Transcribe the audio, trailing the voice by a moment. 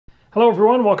Hello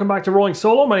everyone, welcome back to Rolling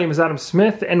Solo. My name is Adam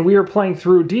Smith and we are playing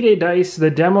through D-Day Dice,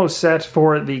 the demo set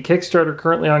for the Kickstarter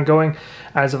currently ongoing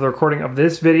as of the recording of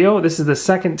this video. This is the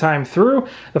second time through.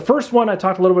 The first one I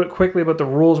talked a little bit quickly about the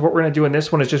rules. What we're going to do in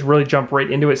this one is just really jump right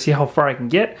into it, see how far I can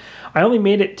get. I only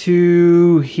made it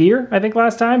to here, I think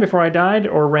last time, before I died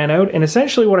or ran out. And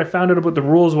essentially what I found out about the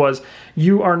rules was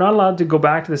you are not allowed to go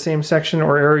back to the same section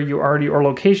or area you already, or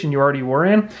location you already were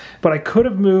in, but I could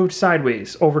have moved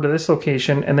sideways over to this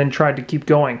location and then tried to keep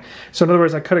going. So in other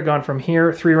words, I could have gone from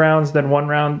here 3 rounds, then 1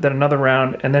 round, then another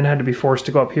round, and then had to be forced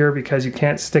to go up here because you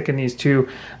can't stick in these 2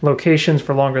 locations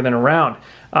for longer than a round.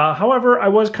 However, I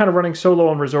was kind of running so low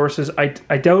on resources, I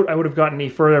doubt I would have gotten any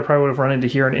further. I probably would have run into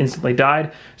here and instantly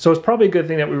died. So it's probably a good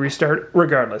thing that we restart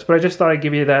regardless. But I just thought I'd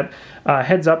give you that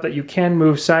heads up that you can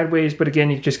move sideways, but again,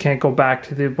 you just can't go back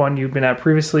to the one you've been at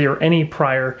previously or any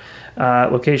prior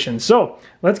location. So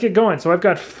let's get going. So I've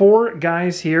got 4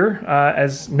 guys here,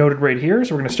 as noted right here.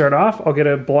 So we're going to start off. I'll get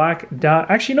a black die.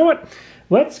 Actually, you know what?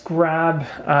 Let's grab,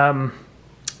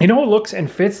 you know what looks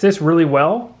and fits this really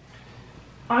well?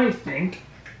 I think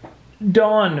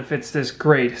Dawn fits this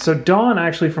great. So Dawn,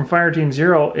 actually from Fireteam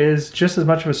Zero, is just as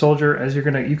much of a soldier as you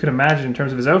could imagine in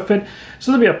terms of his outfit.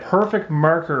 So this will be a perfect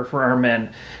marker for our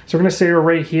men. So we're going to say we're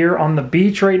right here on the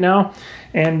beach right now,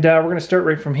 and we're going to start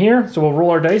right from here. So we'll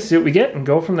roll our dice, see what we get, and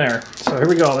go from there. So here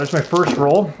we go. There's my first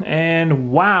roll,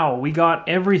 and wow, we got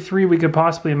every 3 we could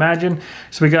possibly imagine.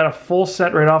 So we got a full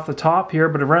set right off the top here.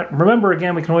 But remember,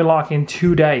 again, we can only lock in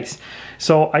 2 dice.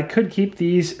 So I could keep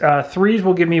these. 3s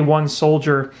will give me 1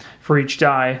 soldier for each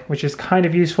die, which is kind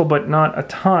of useful, but not a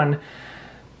ton.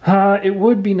 It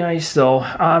would be nice though.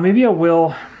 Maybe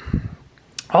I'll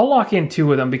lock in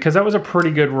 2 of them because that was a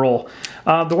pretty good roll.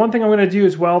 The one thing I'm going to do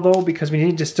as well though, because we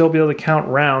need to still be able to count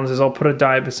rounds, is I'll put a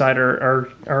die beside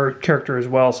our character as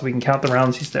well so we can count the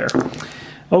rounds he's there.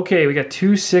 Okay, we got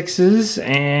 2 6s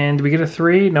and did we get a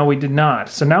 3? No, we did not.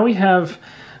 So now we have,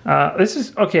 this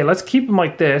is, okay, let's keep them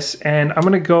like this, and I'm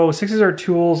going to go, 6s are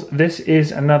tools, this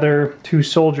is another 2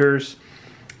 soldiers,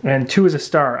 and 2 is a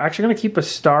star. Actually, I'm going to keep a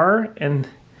star and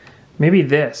maybe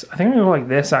this. I think I'm going to go like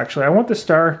this actually. I want the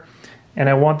star and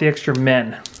I want the extra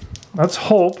men. Let's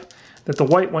hope that the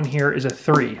white one here is a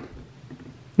 3.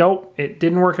 Nope, it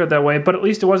didn't work out that way, but at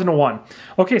least it wasn't a 1.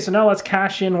 Okay, so now let's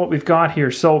cash in what we've got here.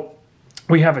 So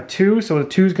we have a 2, so the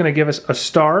 2 is going to give us a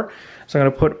star. So I'm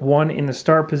going to put 1 in the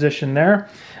star position there.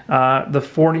 The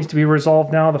 4 needs to be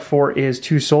resolved now. The 4 is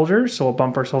 2 soldiers, so we'll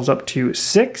bump ourselves up to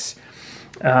 6.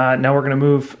 Now we're going to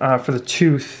move for the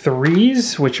 2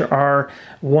 3s, which are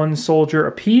 1 soldier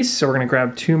apiece. So we're going to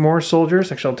grab 2 more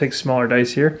soldiers. Actually, I'll take smaller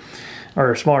dice here,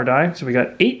 or smaller die. So we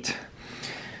got 8.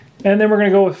 And then we're going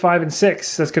to go with 5 and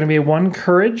 6. That's going to be a 1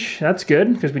 courage. That's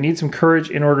good, because we need some courage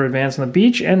in order to advance on the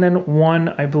beach. And then 1,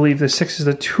 I believe the 6 is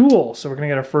the tool. So we're going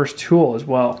to get our first tool as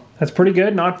well. That's pretty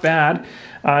good, not bad.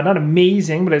 Not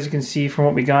amazing, but as you can see from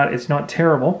what we got, it's not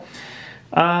terrible.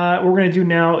 What we're going to do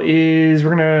now is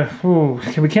we're going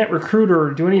to, we can't recruit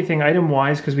or do anything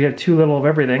item-wise because we have too little of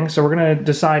everything. So we're going to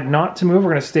decide not to move.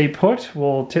 We're going to stay put.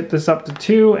 We'll tip this up to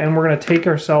 2, and we're going to take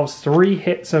ourselves 3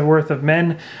 hits worth of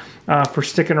men for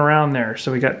sticking around there.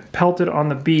 So we got pelted on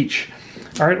the beach.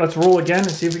 All right, let's roll again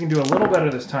and see if we can do a little better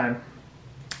this time.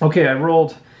 Okay, I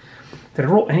rolled. Did I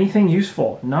roll anything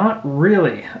useful? Not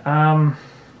really.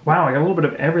 Wow, I got a little bit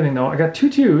of everything though. I got 2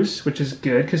 2s, which is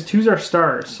good because 2s are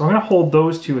stars. So I'm going to hold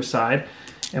those 2 aside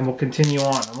and we'll continue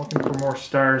on. I'm looking for more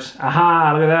stars.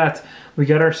 Aha, look at that. We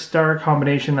got our star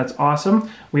combination. That's awesome.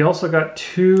 We also got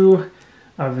 2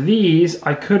 of these.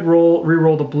 I could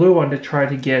re-roll the blue one to try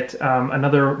to get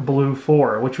another blue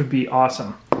 4, which would be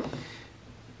awesome.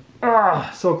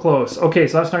 Ah, so close. Okay,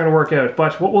 so that's not going to work out.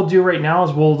 But what we'll do right now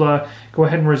is we'll go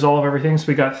ahead and resolve everything. So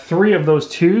we got 3 of those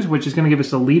 2s, which is going to give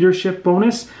us a leadership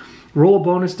bonus. Roll a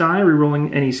bonus die,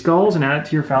 re-rolling any skulls, and add it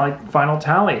to your final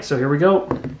tally. So here we go.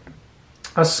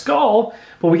 A skull,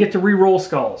 but we get to re-roll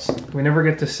skulls. We never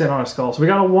get to sit on a skull. So we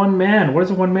got a 1 man. What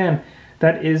is a 1 man?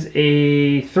 That is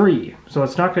a 3. So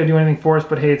it's not going to do anything for us,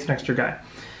 but hey, it's an extra guy.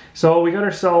 So we got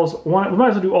ourselves 1. We might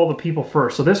as well do all the people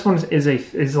first. So this one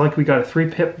is like we got a 3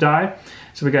 pip die.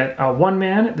 So we got 1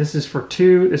 man. This is for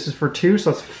 2. This is for 2.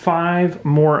 So that's 5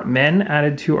 more men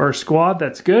added to our squad.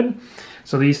 That's good.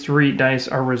 So these 3 dice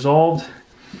are resolved.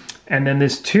 And then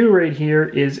this 2 right here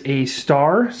is a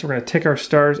star. So we're going to tick our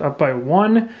stars up by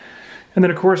 1. And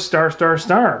then of course star, star,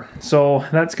 star. So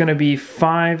that's going to be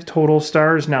 5 total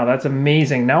stars now. That's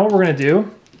amazing. Now what we're going to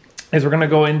do is we're going to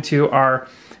go into our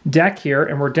deck here,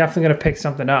 and we're definitely going to pick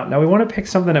something up. Now, we want to pick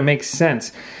something that makes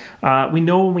sense. We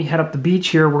know when we head up the beach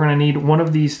here, we're going to need one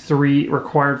of these 3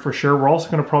 required for sure. We're also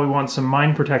going to probably want some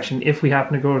mine protection if we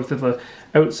happen to go to the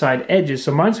outside edges.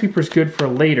 So Minesweeper is good for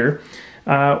later.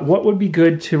 What would be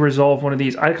good to resolve one of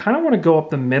these? I kind of want to go up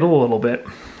the middle a little bit.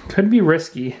 Could be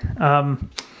risky.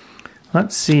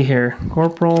 Let's see here.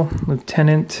 Corporal,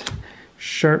 Lieutenant,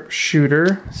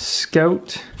 Sharpshooter,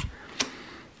 Scout.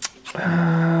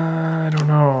 I don't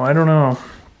know.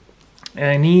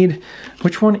 I need,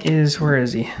 which one is, where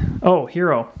is he? Oh,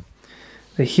 Hero.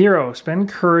 The Hero. Spend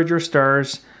courage or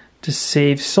stars to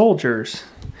save soldiers.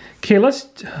 Okay, let's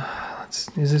do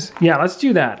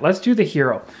that. Let's do the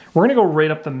Hero. We're gonna go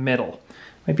right up the middle.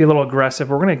 Might be a little aggressive,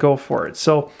 but we're gonna go for it.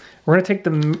 So we're gonna take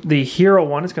the Hero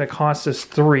one. It's gonna cost us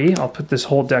 3. I'll put this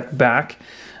whole deck back.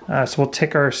 So we'll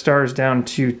tick our stars down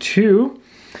to 2.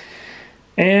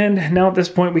 And now at this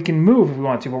point we can move if we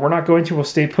want to, but we're not going to. We'll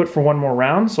stay put for one more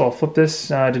round. So I'll flip this,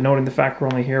 denoting the fact we're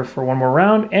only here for one more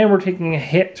round. And we're taking a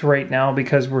hit right now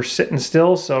because we're sitting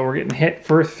still. So we're getting hit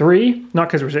for 3. Not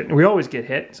because we're sitting, we always get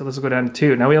hit. So this will go down to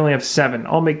 2. Now we only have 7.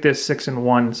 I'll make this 6 and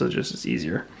 1, so just it's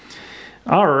easier.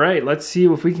 All right, let's see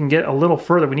if we can get a little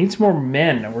further. We need some more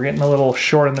men. We're getting a little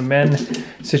short on the men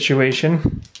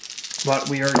situation, but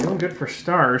we are doing good for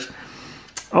stars.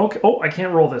 Okay. Oh, I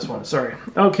can't roll this one. Sorry.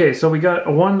 Okay, so we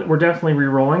got 1. We're definitely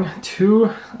re-rolling.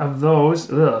 2 of those.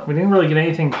 Ugh, we didn't really get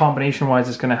anything combination-wise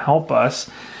that's going to help us.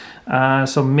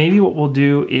 So maybe what we'll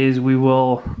do is we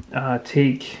will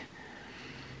take...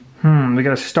 we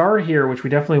got a star here, which we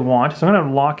definitely want. So I'm going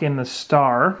to lock in the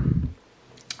star.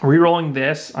 Re-rolling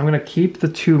this. I'm going to keep the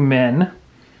 2 men.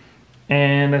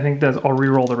 And I think that's... I'll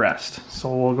re-roll the rest.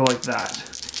 So we'll go like that.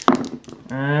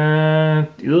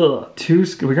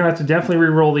 2. We're gonna have to definitely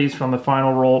re-roll these from the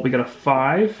final roll. We got a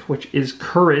 5, which is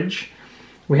courage.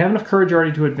 We have enough courage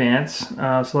already to advance,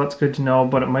 so that's good to know.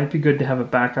 But it might be good to have a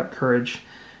backup courage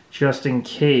just in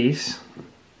case.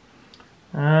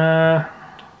 No,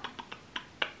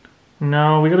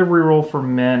 we got to re-roll for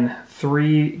men.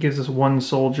 3 gives us 1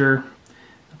 soldier.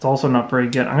 That's also not very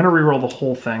good. I'm gonna re-roll the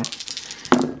whole thing.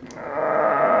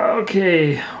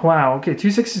 Okay, wow, okay, 2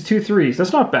 6s, 2 3s.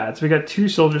 That's not bad. So we got 2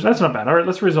 soldiers. That's not bad. All right,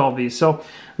 let's resolve these. So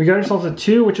we got ourselves a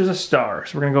 2, which is a star.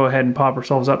 So we're going to go ahead and pop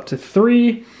ourselves up to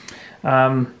 3.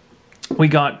 We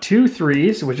got 2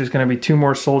 3s, which is going to be 2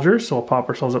 more soldiers. So we'll pop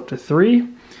ourselves up to 3.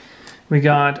 We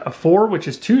got a 4, which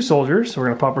is 2 soldiers. So we're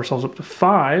going to pop ourselves up to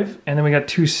 5. And then we got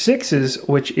 2 6s,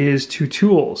 which is 2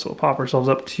 tools. So we'll pop ourselves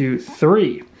up to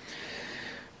 3.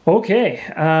 Okay,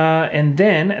 and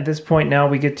then at this point now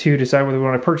we get to decide whether we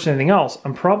want to purchase anything else.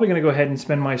 I'm probably going to go ahead and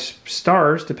spend my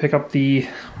stars to pick up the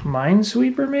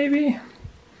Minesweeper, maybe?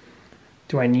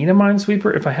 Do I need a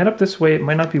Minesweeper? If I head up this way, it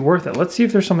might not be worth it. Let's see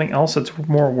if there's something else that's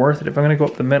more worth it if I'm going to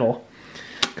go up the middle.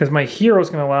 Because my hero is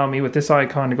going to allow me with this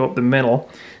icon to go up the middle.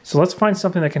 So let's find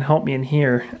something that can help me in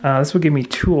here. This will give me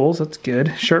tools, that's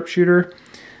good. Sharpshooter.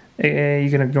 You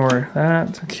can ignore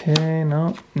that. Okay,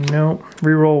 no.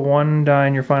 Reroll 1 die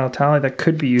in your final tally. That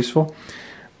could be useful.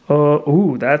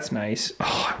 Ooh, that's nice.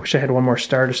 Oh, I wish I had 1 more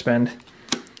star to spend.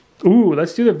 Ooh,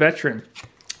 let's do the veteran.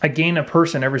 I gain a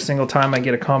person every single time I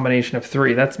get a combination of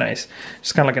 3. That's nice.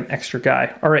 Just kind of like an extra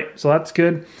guy. All right, so that's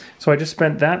good. So I just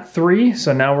spent that 3.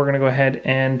 So now we're going to go ahead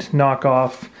and knock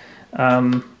off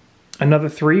another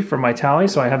 3 from my tally.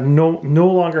 So I have no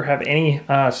longer have any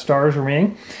stars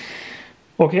remaining.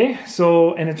 Okay,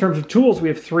 so, and in terms of tools, we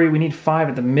have 3. We need 5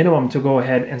 at the minimum to go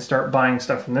ahead and start buying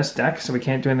stuff from this deck, so we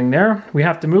can't do anything there. We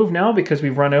have to move now because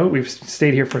we've run out. We've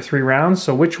stayed here for 3 rounds,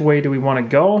 so which way do we want to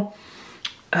go?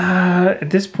 At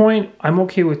this point, I'm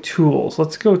okay with tools.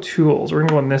 Let's go tools. We're going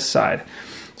to go on this side.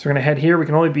 So we're going to head here. We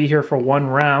can only be here for 1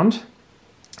 round.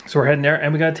 So we're heading there,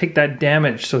 and we got to take that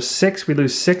damage. So 6, we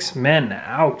lose 6 men.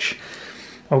 Ouch.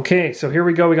 Okay, so here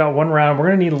we go. We got 1 round. We're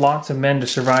going to need lots of men to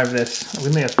survive this. We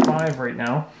only have 5 right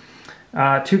now.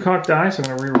 2 cocked die, so I'm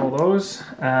going to re-roll those.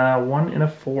 1 and a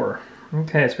 4.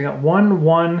 Okay, so we got 1,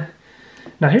 1.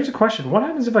 Now here's a question. What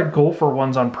happens if I go for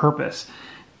 1s on purpose?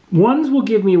 1s will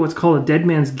give me what's called a Dead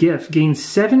Man's Gift. Gain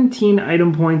 17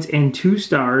 item points and 2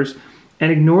 stars,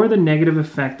 and ignore the negative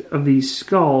effect of these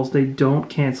skulls. They don't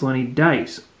cancel any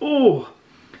dice. Oh,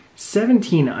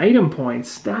 17 item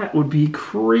points. That would be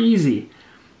crazy.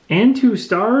 And 2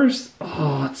 stars?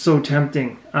 Oh, it's so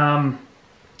tempting.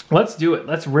 Let's do it.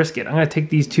 Let's risk it. I'm going to take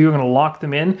these 2. I'm going to lock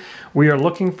them in. We are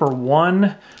looking for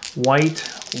 1 white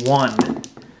 1.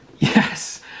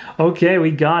 Yes. Okay,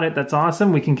 we got it. That's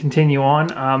awesome. We can continue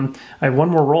on. I have 1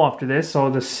 more roll after this. So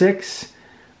the 6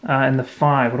 and the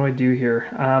 5. What do I do here?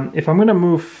 If I'm going to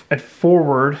move it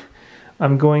forward,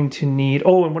 I'm going to need,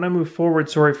 oh, and when I move forward,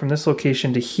 sorry, from this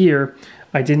location to here,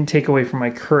 I didn't take away from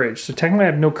my courage. So technically I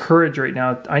have no courage right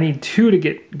now. I need 2 to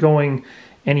get going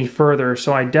any further.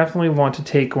 So I definitely want to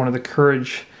take one of the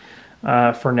courage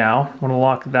for now. I want to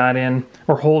lock that in,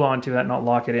 or hold on to that, not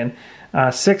lock it in.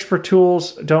 6 for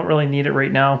tools, don't really need it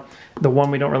right now. The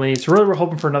 1 we don't really need. So really we're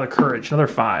hoping for another courage, another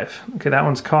 5. Okay, that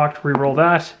one's cocked, re-roll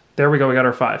that. There we go, we got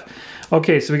our 5.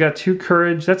 Okay, so we got 2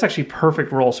 courage. That's actually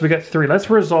perfect roll. So we got 3. Let's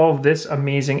resolve this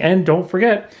amazing. And don't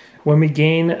forget, when we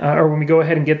gain, or when we go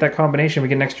ahead and get that combination, we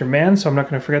get an extra man. So I'm not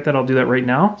gonna forget that, I'll do that right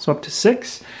now. So up to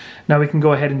 6. Now we can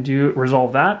go ahead and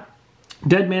resolve that.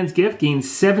 Dead Man's Gift gains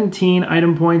 17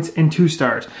 item points and 2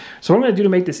 stars. So what I'm going to do to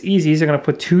make this easy is I'm going to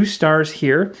put 2 stars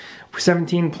here.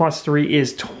 17 plus 3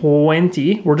 is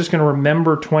 20. We're just going to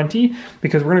remember 20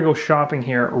 because we're going to go shopping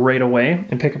here right away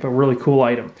and pick up a really cool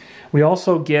item. We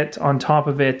also get on top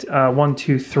of it 1,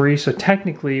 2, 3. So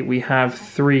technically we have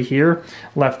 3 here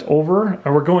left over.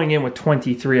 We're going in with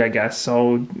 23, I guess.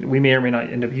 So we may or may not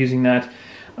end up using that.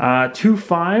 2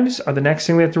 5s are the next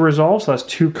thing we have to resolve, so that's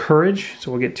 2 courage, so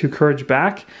we'll get 2 courage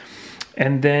back.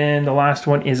 And then the last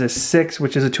one is a 6,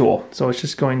 which is a tool. So it's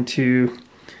just going to,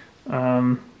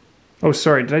 oh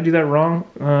sorry, did I do that wrong?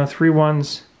 3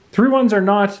 1s. 3 1s are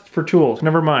not for tools,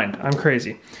 never mind, I'm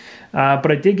crazy.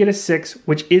 But I did get a 6,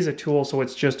 which is a tool, so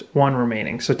it's just 1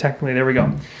 remaining. So technically, there we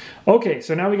go. Okay,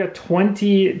 so now we got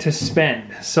 20 to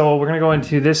spend. So we're gonna go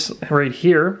into this right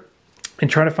here and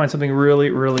try to find something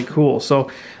really, really cool. So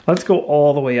let's go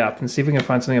all the way up and see if we can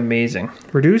find something amazing.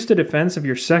 Reduce the defense of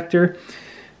your sector,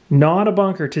 not a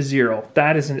bunker, to 0.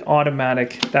 That is an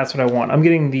automatic, that's what I want. I'm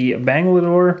getting the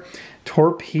Bangalore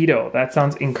Torpedo. That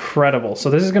sounds incredible.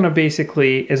 So this is gonna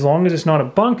basically, as long as it's not a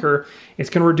bunker, it's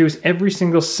gonna reduce every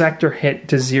single sector hit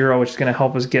to 0, which is gonna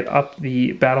help us get up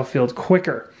the battlefield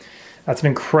quicker. That's an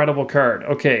incredible card.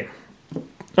 Okay,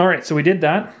 all right, so we did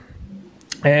that.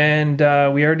 And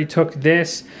we already took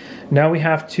this. Now we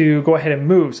have to go ahead and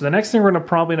move. So the next thing we're going to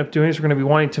probably end up doing is we're going to be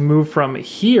wanting to move from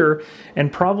here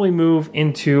and probably move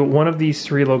into one of these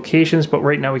 3 locations. But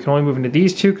right now we can only move into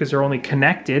these 2 because they're only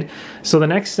connected. So the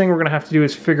next thing we're going to have to do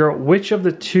is figure out which of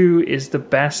the 2 is the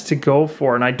best to go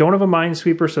for. And I don't have a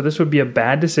minesweeper, so this would be a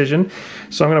bad decision.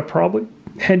 So I'm going to probably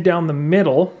head down the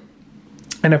middle.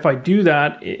 And if I do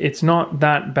that, it's not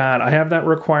that bad. I have that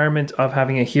requirement of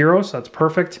having a hero, so that's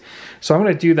perfect. So I'm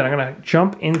gonna do that. I'm gonna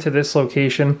jump into this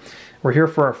location. We're here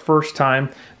for our first time.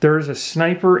 There's a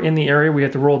sniper in the area. We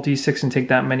have to roll d6 and take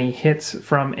that many hits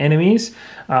from enemies.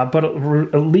 But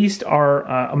at least our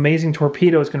amazing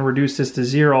torpedo is gonna reduce this to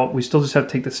 0. We still just have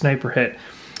to take the sniper hit.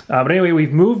 But anyway,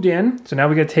 we've moved in, so now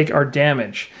we gotta take our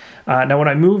damage. Now when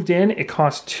I moved in, it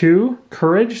cost 2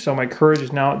 courage, so my courage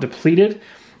is now depleted.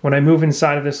 When I move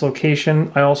inside of this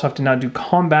location, I also have to now do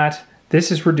combat.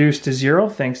 This is reduced to 0,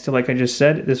 thanks to, like I just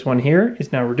said, this one here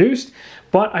is now reduced.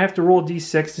 But I have to roll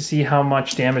d6 to see how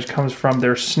much damage comes from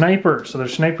their sniper. So their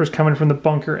sniper is coming from the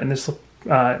bunker in this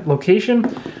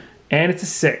location, and it's a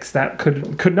 6. That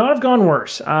could not have gone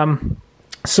worse.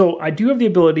 So I do have the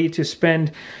ability to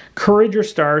spend courage or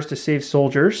stars to save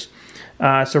soldiers.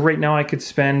 So right now I could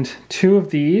spend 2 of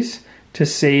these to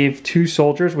save 2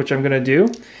 soldiers, which I'm gonna do.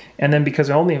 And then because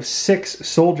I only have 6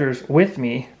 soldiers with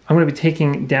me, I'm going to be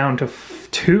taking down to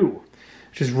 2,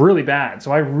 which is really bad.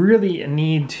 So I really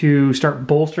need to start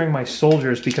bolstering my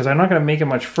soldiers because I'm not going to make it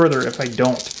much further if I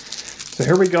don't. So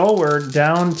here we go. We're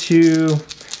down to...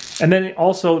 And then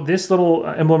also this little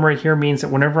emblem right here means that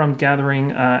whenever I'm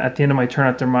gathering at the end of my turn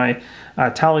after my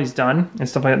tally's done and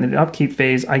stuff like that in the upkeep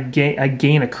phase, I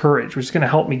gain a courage, which is going to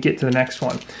help me get to the next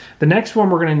one. The next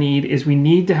one we're going to need is we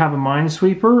need to have a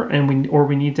minesweeper, and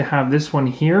we need to have this one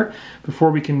here before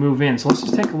we can move in. So let's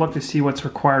just take a look to see what's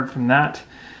required from that.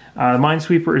 The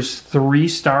minesweeper is 3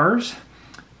 stars,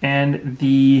 and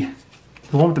the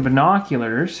one with the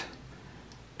binoculars.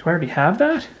 Do I already have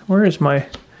that? Where is my...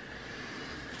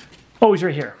 Oh, he's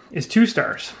right here. Is 2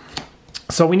 stars.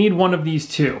 So we need one of these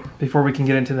 2 before we can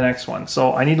get into the next one.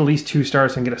 So I need at least 2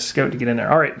 stars and get a scout to get in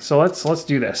there. All right, so let's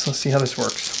do this. Let's see how this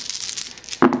works.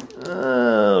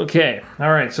 Okay.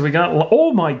 All right. So we got.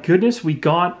 Oh my goodness, we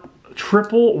got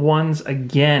triple 1s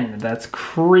again. That's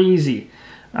crazy.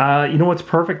 You know what's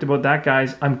perfect about that,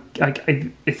 guys?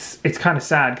 It's kind of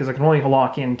sad because I can only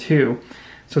lock in 2,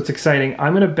 so it's exciting.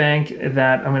 I'm gonna bank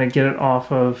that. I'm gonna get it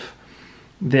off of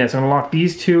this. I'm gonna lock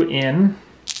these 2 in.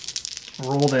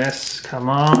 Roll this. Come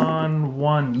on,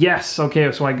 1. Yes.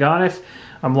 Okay. So I got it.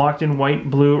 I'm locked in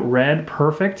white, blue, red.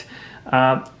 Perfect.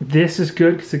 This is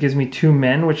good because it gives me 2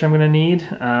 men, which I'm gonna need.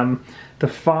 The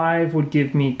 5 would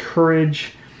give me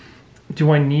courage.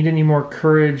 Do I need any more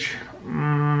courage?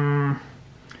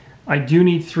 I I do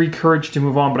need 3 courage to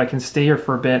move on, but I can stay here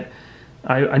for a bit.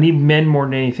 I need men more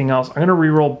than anything else. I'm going to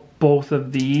reroll both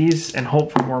of these and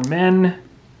hope for more men.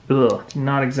 Ugh,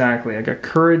 not exactly. I got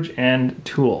courage and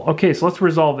tool. Okay, so let's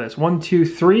resolve this. 1, 2,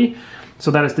 3.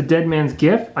 So that is the dead man's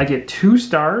gift. I get 2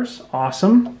 stars.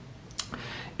 Awesome.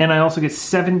 And I also get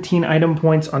 17 item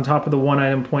points on top of the 1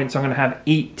 item point, so I'm going to have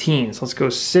 18. So let's go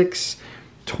 6,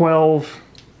 12,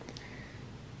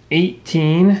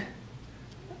 18.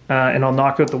 And I'll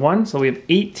knock out the 1. So we have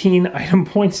 18 item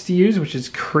points to use, which is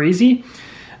crazy.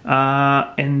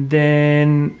 And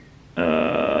then,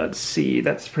 let's see,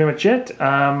 that's pretty much it.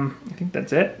 I think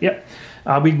that's it. Yep.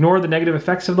 We ignore the negative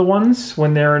effects of the ones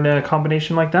when they're in a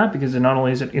combination like that, because not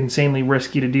only is it insanely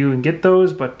risky to do and get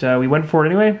those, but we went for it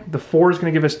anyway. The 4 is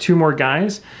going to give us 2 more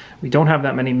guys. We don't have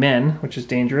that many men, which is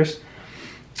dangerous.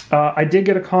 I did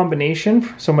get a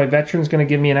combination, so my veteran's going to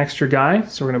give me an extra guy.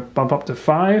 So we're going to bump up to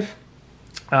 5.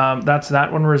 That's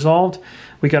that one resolved.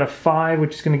 We got a 5,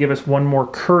 which is going to give us 1 more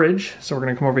courage. So we're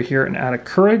going to come over here and add a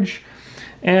courage.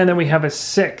 And then we have a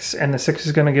 6, and the 6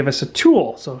 is going to give us a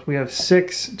tool. So we have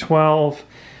 6, 12,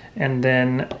 and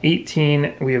then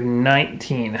 18. We have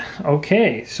 19.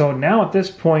 Okay, so now at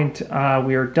this point,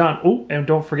 we are done. Oh, and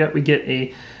don't forget, we get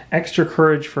a extra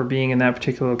courage for being in that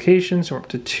particular location. So we're up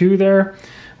to 2 there.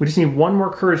 We just need 1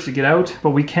 more courage to get out,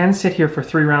 but we can sit here for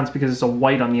 3 rounds because it's a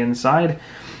white on the inside.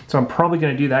 So I'm probably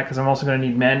going to do that because I'm also going to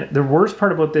need men. The worst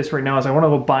part about this right now is I want to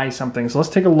go buy something. So let's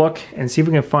take a look and see if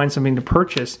we can find something to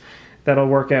purchase that'll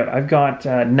work out. I've got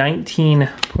 19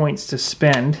 points to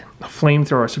spend. A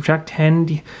flamethrower. Subtract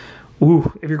 10.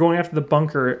 Ooh, if you're going after the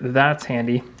bunker, that's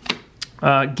handy.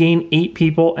 Gain 8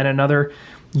 people and another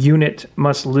unit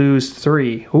must lose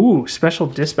 3. Ooh, special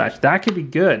dispatch. That could be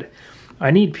good.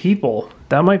 I need people.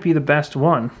 That might be the best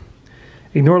one.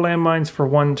 Ignore landmines for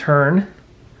 1 turn.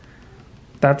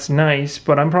 That's nice,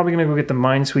 but I'm probably gonna go get the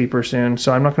minesweeper soon,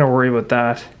 so I'm not gonna worry about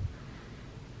that.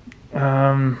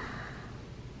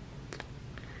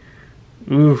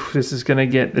 Oof, this is gonna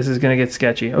get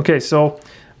sketchy. Okay, so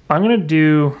I'm gonna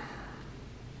do.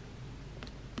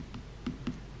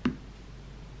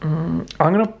 I'm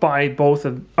gonna buy both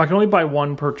of. I can only buy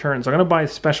 1 per turn, so I'm gonna buy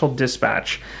special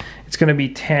dispatch. It's gonna be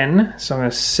 10, so I'm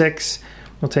gonna 6.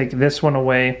 We'll take this one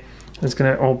away. It's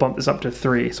gonna. I'll bump this up to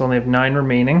 3, so I only have 9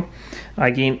 remaining. I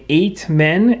gain 8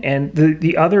 men, and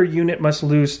the other unit must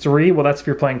lose 3. Well, that's if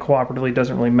you're playing cooperatively. It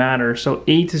doesn't really matter. So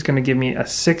 8 is going to give me a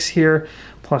 6 here,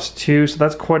 plus 2. So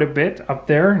that's quite a bit up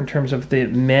there in terms of the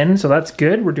men. So that's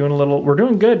good. We're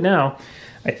doing good now,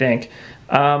 I think.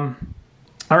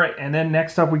 All right, and then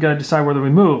next up, we got to decide whether we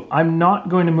move. I'm not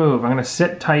going to move. I'm going to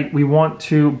sit tight. We want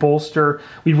to bolster.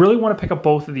 We really want to pick up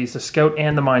both of these, the scout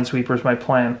and the minesweeper is my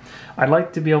plan. I'd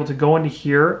like to be able to go into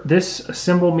here. This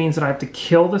symbol means that I have to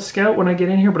kill the scout when I get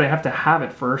in here, but I have to have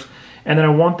it first. And then I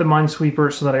want the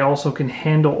minesweeper so that I also can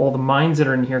handle all the mines that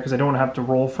are in here, because I don't want to have to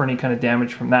roll for any kind of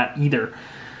damage from that either.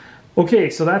 Okay,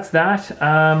 so that's that.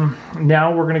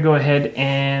 Now we're going to go ahead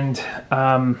and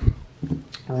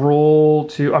roll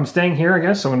to, I'm staying here, I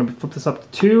guess, so I'm going to flip this up to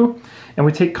 2, and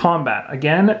we take combat.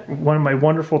 Again, one of my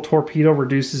wonderful torpedo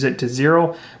reduces it to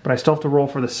 0, but I still have to roll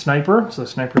for the sniper, so the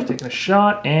sniper's taking a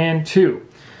shot, and 2.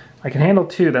 I can handle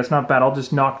 2, that's not bad. I'll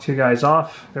just knock 2 guys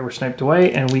off that were sniped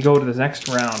away, and we go to the next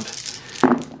round.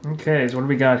 Okay, so what do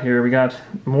we got here? We got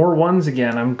more 1s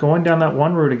again. I'm going down that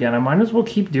 1 route again. I might as well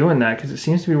keep doing that, because it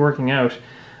seems to be working out.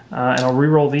 And I'll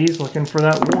re-roll these, looking for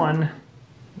that 1.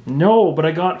 No, but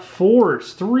I got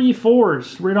 4s, 3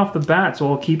 4s right off the bat,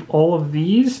 so I'll keep all of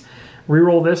these.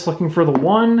 Reroll this, looking for the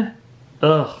 1.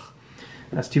 Ugh,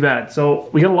 that's too bad. So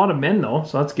we got a lot of men though,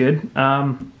 so that's good.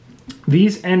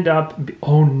 These end up,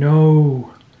 oh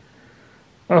no.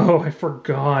 Oh, I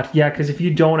forgot. Yeah, because if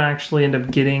you don't actually end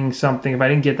up getting something, if I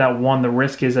didn't get that 1, the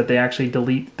risk is that they actually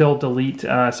they'll delete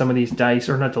some of these dice,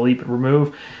 or not delete, but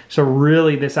remove. So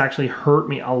really, this actually hurt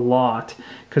me a lot,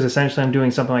 because essentially I'm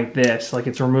doing something like this, like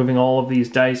it's removing all of these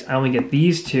dice. I only get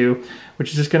these 2, which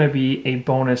is just going to be a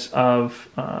bonus of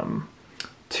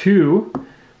 2.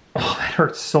 Oh, that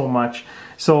hurts so much.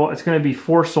 So it's going to be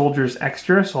 4 soldiers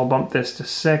extra, so I'll bump this to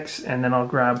 6, and then I'll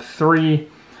grab 3.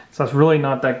 So it's really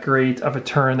not that great of a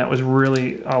turn. That was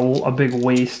really a big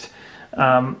waste.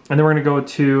 And then we're going to go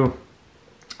to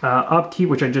upkeep,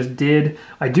 which I just did.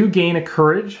 I do gain a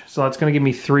courage, so that's going to give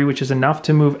me 3, which is enough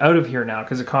to move out of here now,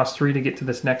 because it costs 3 to get to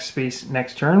this next space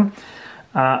next turn.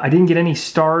 I didn't get any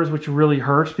stars, which really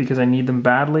hurts because I need them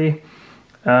badly.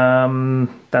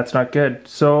 That's not good.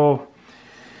 So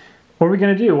what are we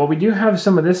going to do? Well, we do have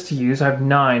some of this to use. I have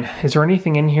 9. Is there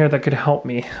anything in here that could help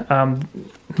me?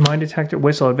 Mine detector,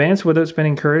 whistle. Advance without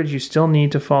spending courage. You still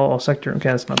need to follow all sector. Okay,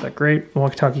 that's not that great.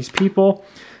 Walkie-talkies people.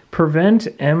 Prevent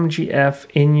MGF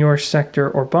in your sector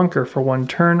or bunker for 1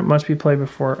 turn. Must be played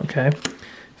before. Okay.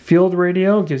 Field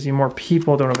radio gives you more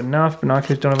people. Don't have enough.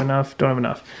 Binoculars don't have enough. Don't have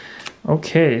enough.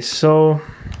 Okay, so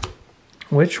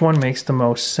which one makes the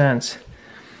most sense?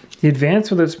 The advance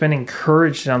without spending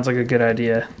courage sounds like a good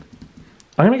idea.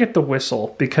 I'm gonna get the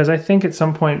whistle because I think at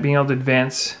some point being able to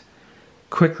advance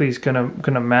quickly is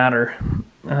gonna matter.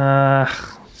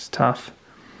 It's tough.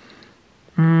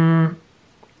 The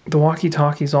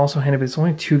walkie-talkie is also handy, but it's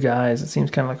only 2 guys. It seems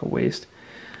kind of like a waste.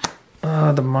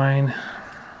 The mine.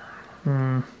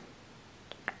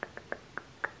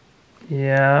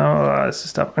 Yeah, this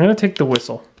is tough. I'm gonna take the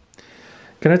whistle.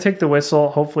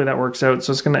 Hopefully that works out.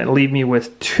 So it's gonna leave me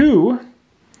with 2.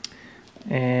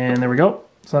 And there we go.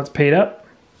 So that's paid up.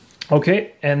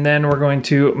 Okay, and then we're going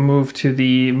to move to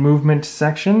the movement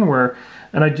section where,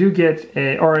 and I do get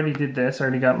a, already did this, I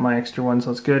already got my extra one, so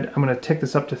it's good. I'm gonna tick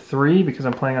this up to 3 because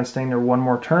I'm planning on staying there 1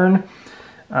 more turn.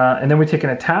 And then we take an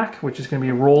attack, which is gonna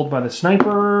be rolled by the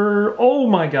sniper. Oh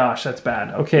my gosh, that's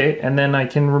bad. Okay, and then I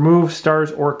can remove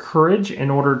stars or courage in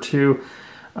order to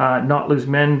not lose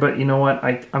men, but you know what,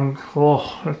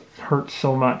 oh, it hurts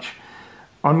so much.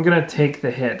 I'm gonna take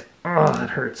the hit. Oh,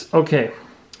 that hurts. Okay,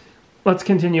 let's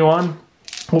continue on.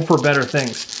 Hope for better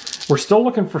things. We're still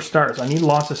looking for stars. I need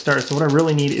lots of stars, so what I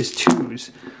really need is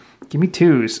 2s. Give me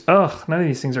 2s. Ugh, none of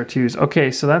these things are 2s.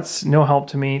 Okay, so that's no help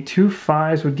to me. 2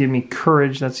 5s would give me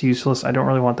courage. That's useless. I don't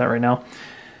really want that right now.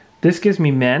 This gives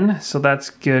me men, so that's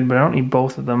good, but I don't need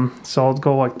both of them. So I'll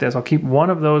go like this. I'll keep 1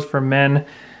 of those for men,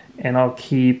 and I'll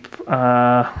keep,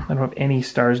 I don't have any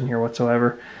stars in here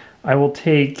whatsoever. I will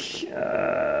take,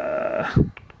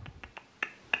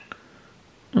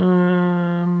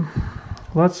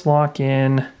 let's lock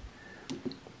in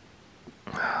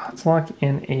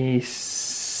a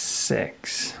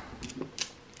 6.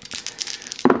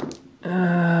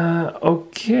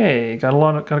 Okay, got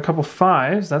a couple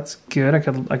 5s. That's good.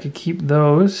 I could keep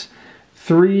those.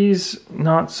 3s,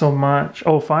 not so much.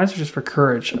 Oh, 5s are just for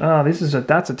courage. Oh,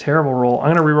 that's a terrible roll.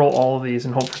 I'm gonna re-roll all of these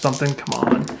and hope for something. Come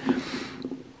on.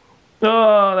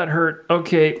 Oh, that hurt.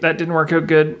 Okay, that didn't work out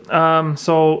good.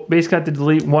 So basically I have to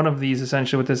delete 1 of these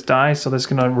essentially with this die. So that's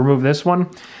gonna remove this one.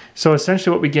 So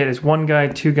essentially what we get is 1 guy,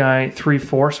 2 guy, 3,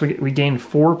 4. So we gain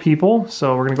 4 people.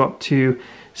 So we're gonna go up to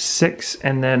 6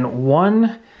 and then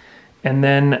 1. And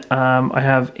then I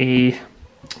have a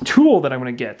tool that I'm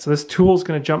gonna get. So this tool is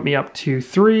gonna jump me up to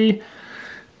 3.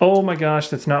 Oh my gosh,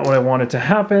 that's not what I wanted to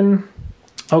happen.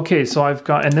 Okay, so I've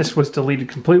got, and this was deleted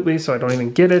completely, so I don't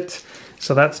even get it.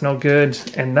 So that's no good.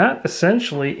 And that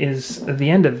essentially is the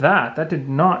end of that. That did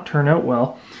not turn out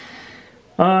well.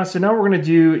 So now what we're gonna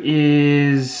do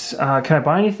is, can I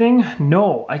buy anything?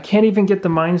 No, I can't even get the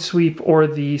minesweep or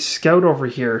the scout over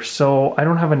here. So I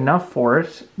don't have enough for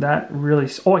it. That really,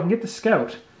 oh, I can get the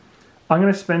scout. I'm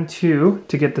gonna spend 2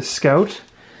 to get the scout.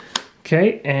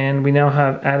 Okay, and we now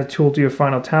have add a tool to your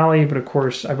final tally, but of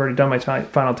course I've already done my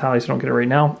final tally, so I don't get it right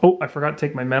now. Oh, I forgot to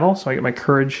take my medal, so I get my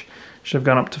courage. Should have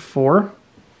gone up to 4.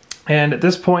 And at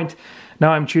this point,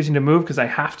 now I'm choosing to move because I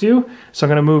have to. So I'm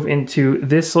gonna move into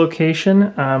this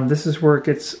location. This is where it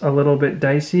gets a little bit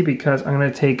dicey because I'm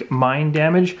gonna take mine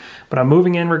damage, but I'm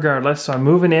moving in regardless. So I'm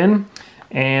moving in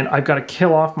and I've got to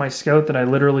kill off my scout that I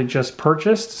literally just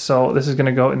purchased. So this is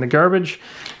gonna go in the garbage.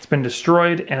 It's been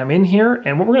destroyed and I'm in here.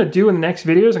 And what we're gonna do in the next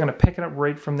video is I'm gonna pick it up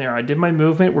right from there. I did my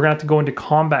movement. We're gonna have to go into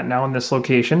combat now in this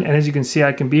location. And as you can see,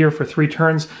 I can be here for 3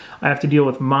 turns. I have to deal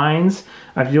with mines.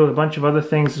 I have to deal with a bunch of other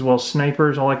things as well,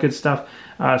 snipers, all that good stuff.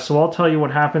 So I'll tell you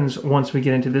what happens once we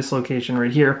get into this location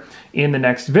right here in the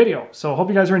next video. So I hope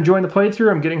you guys are enjoying the playthrough.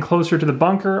 I'm getting closer to the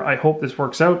bunker. I hope this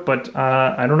works out, but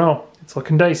I don't know. It's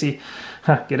looking dicey.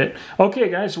 Get it? Okay,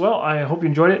 guys. Well, I hope you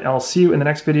enjoyed it. I'll see you in the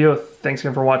next video. Thanks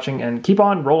again for watching, and keep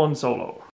on rolling solo.